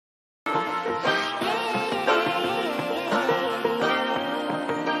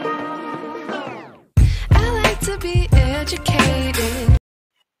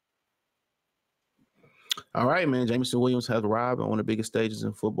All right, man. Jameson Williams has arrived on one of the biggest stages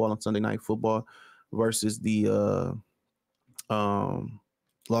in football on Sunday Night Football versus the um,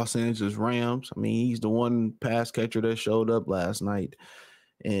 Los Angeles Rams. I mean, he's the one pass catcher that showed up last night,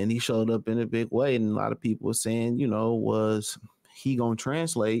 and he showed up in a big way. And a lot of people were saying, was he going to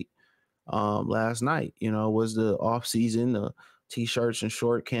translate last night? Was the off season, t-shirts and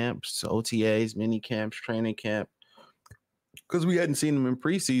short camps, OTAs, mini camps, training camp, because we hadn't seen him in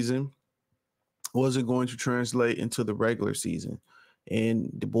preseason, was it going to translate into the regular season? And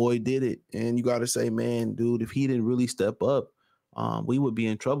the boy did it. And you got to say, man, dude, if he didn't really step up, we would be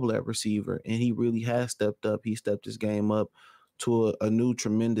in trouble at receiver. And he really has stepped up. He stepped his game up to a new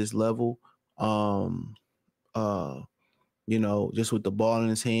tremendous level. Um, uh, just with the ball in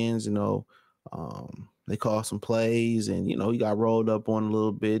his hands, they called some plays, and he got rolled up on a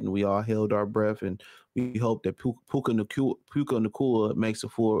little bit, and we all held our breath, and we hope that Puka Nakua makes a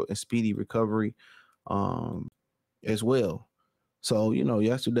full and speedy recovery as well. So,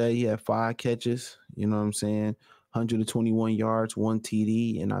 yesterday he had 5 catches, you know what I'm saying? 121 yards, 1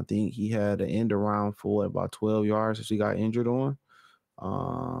 TD, and I think he had an end around for about 12 yards as he got injured on.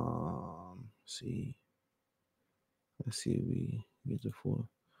 See. Let's see if we get the full.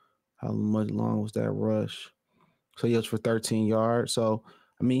 How much long was that rush? So he was for 13 yards. So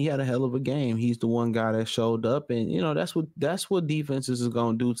I mean, he had a hell of a game. He's the one guy that showed up, and that's what defenses is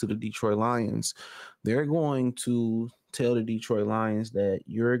going to do to the Detroit Lions. They're going to tell the Detroit Lions that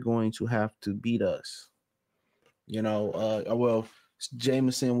you're going to have to beat us. Well,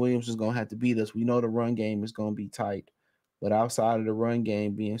 Jameson Williams is going to have to beat us. We know the run game is going to be tight, but outside of the run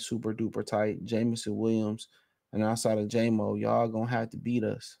game being super duper tight, Jameson Williams and outside of JMO, y'all going to have to beat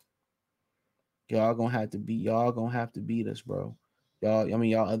us. Y'all gonna have to beat us, bro.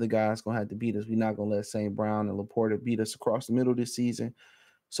 Y'all other guys gonna have to beat us. We're not gonna let St. Brown and Laporta beat us across the middle this season.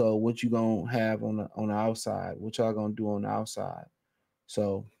 So what you gonna have on the outside? What y'all gonna do on the outside?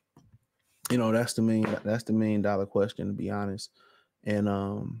 So that's the million dollar question, to be honest. And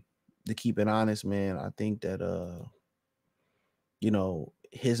to keep it honest, man, I think that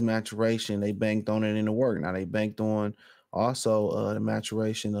his maturation, they banked on it in the work. Now they banked on also the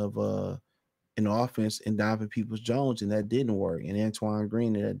maturation of in the offense and Donovan Peoples-Jones, and that didn't work. And Antoine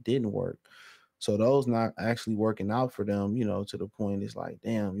Green, and that didn't work. So those not actually working out for them, to the point it's like,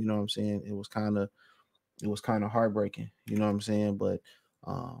 damn, you know what I'm saying? It was kind of heartbreaking, you know what I'm saying? But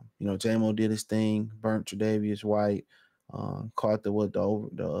JMO did his thing, burnt Tre'Davious White, caught that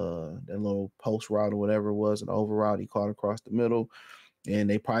little post route or whatever it was, an over route he caught across the middle. And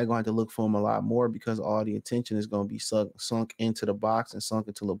they probably going to have to look for him a lot more because all the attention is going to be sunk into the box and sunk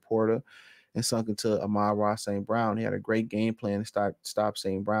into Laporta and sunk into Amon-Ra St. Brown. He had a great game plan to stop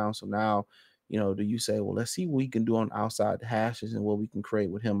St. Brown. So now, do you say, well, let's see what we can do on outside the hashes and what we can create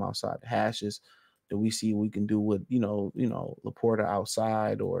with him outside the hashes? Do we see what we can do with, Laporta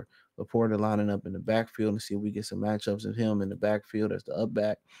outside or Laporta lining up in the backfield and see if we get some matchups of him in the backfield as the up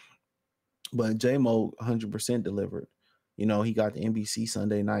back? But J-Mo 100% delivered. He got the NBC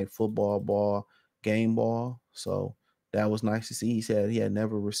Sunday Night Football game ball. So that was nice to see. He said he had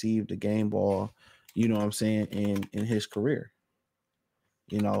never received a game ball, you know what I'm saying, in his career.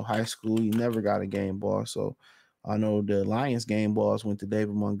 High school, he never got a game ball. So I know the Lions game balls went to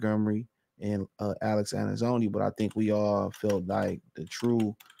David Montgomery and Alex Anazzoni, but I think we all felt like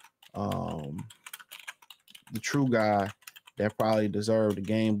um, the true guy that probably deserved the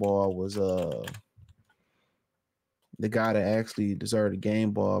game ball was the guy that actually deserved a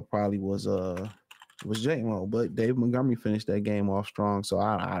game ball probably was J-Mo. But Dave Montgomery finished that game off strong, so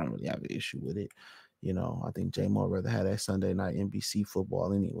I don't really have an issue with it. I think J-Mo rather had that Sunday night NBC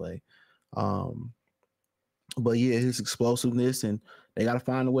football anyway. Um, but yeah, his explosiveness, and they got to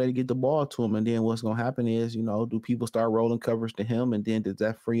find a way to get the ball to him. And then what's going to happen is, do people start rolling coverage to him? And then does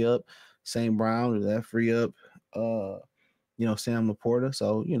that free up St. Brown? Does that free up, Sam Laporta?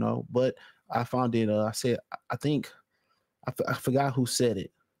 So, but I found it, I think, I forgot who said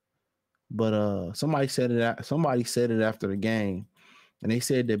it, but somebody said it. Somebody said it after the game, and they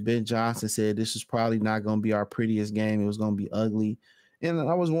said that Ben Johnson said this is probably not going to be our prettiest game. It was going to be ugly, and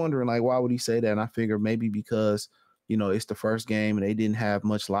I was wondering, like, why would he say that? And I figured maybe because it's the first game and they didn't have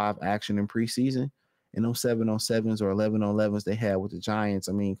much live action in preseason, and those 7-on-7s or 11-on-11s they had with the Giants.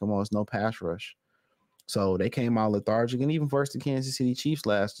 I mean, come on, it's no pass rush. So they came out lethargic, and even versus the Kansas City Chiefs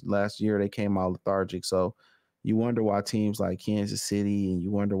last year, they came out lethargic. So you wonder why teams like Kansas City and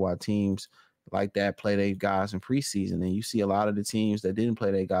you wonder why teams like that play their guys in preseason. And you see a lot of the teams that didn't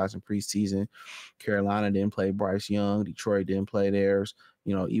play their guys in preseason. Carolina didn't play Bryce Young. Detroit didn't play theirs.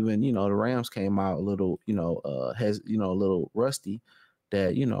 Even the Rams came out a little, a little rusty.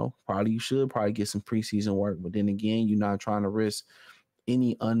 that, probably you should probably get some preseason work. But then again, you're not trying to risk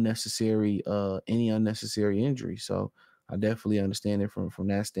any unnecessary injury. So I definitely understand it from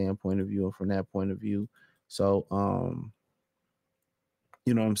that standpoint of view and from that point of view. So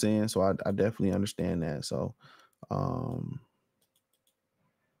you know what I'm saying? So I definitely understand that. So um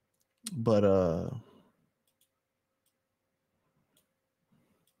but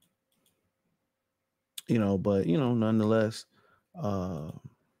nonetheless, uh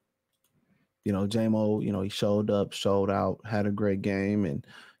JMO, he showed up, showed out, had a great game, and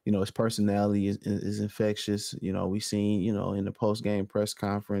his personality is infectious. We seen, in the post game press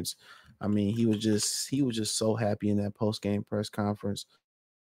conference. I mean, he was just so happy in that post game press conference.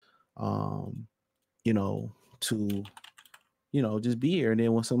 To just be here. And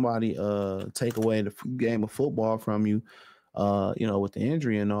then when somebody take away the game of football from you, with the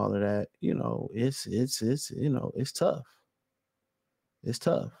injury and all of that, it's tough. It's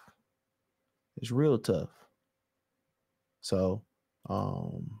tough. It's real tough. So,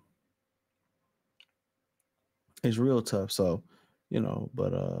 um, it's real tough. So,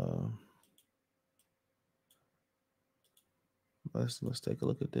 but let's take a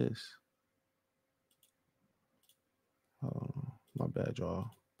look at this. My bad,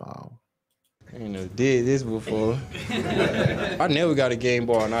 y'all. Wow. Ain't no did this before. I never got a game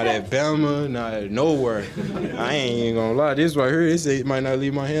ball, not at Bama, not at nowhere. I ain't even gonna lie, this right here, it might not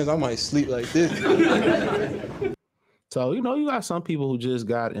leave my hands. I might sleep like this. So, you got some people who just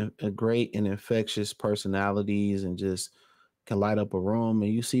got a great and infectious personalities and just can light up a room.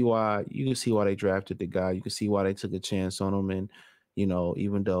 And you can see why they drafted the guy. You can see why they took a chance on him. And,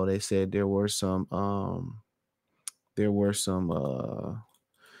 even though they said there were some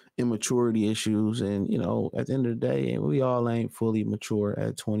immaturity issues, and at the end of the day, and we all ain't fully mature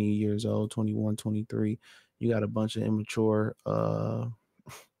at 20 years old, 21, 23. You got a bunch of immature 40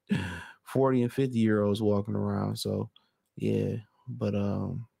 and 50-year olds walking around. So yeah, but yeah,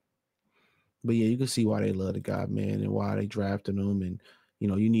 you can see why they love the guy, man, and why they drafted him. And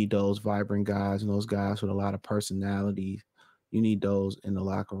you need those vibrant guys and those guys with a lot of personality. You need those in the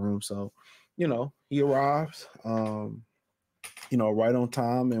locker room. So he arrives right on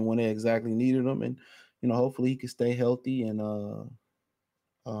time and when they exactly needed him. And hopefully he can stay healthy and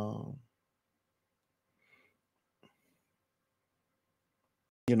um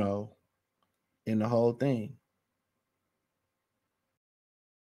you know in the whole thing.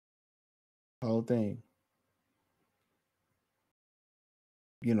 But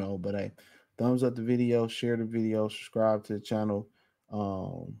hey, thumbs up the video, share the video, subscribe to the channel.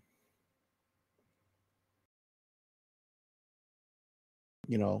 um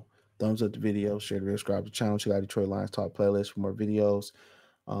you know Thumbs up the video, share the video, subscribe to the channel. Check out Detroit Lions Talk playlist for more videos.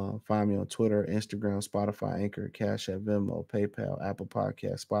 Find me on Twitter, Instagram, Spotify, Anchor, Cash App, Venmo, PayPal, Apple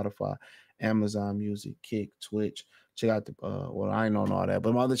Podcast, Spotify, Amazon Music, Kick, Twitch. Check out the well, I ain't on all that,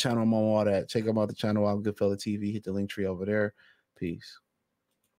 but my other channel, I'm on all that. Check out my other channel, Wild Goodfella TV. Hit the link tree over there. Peace.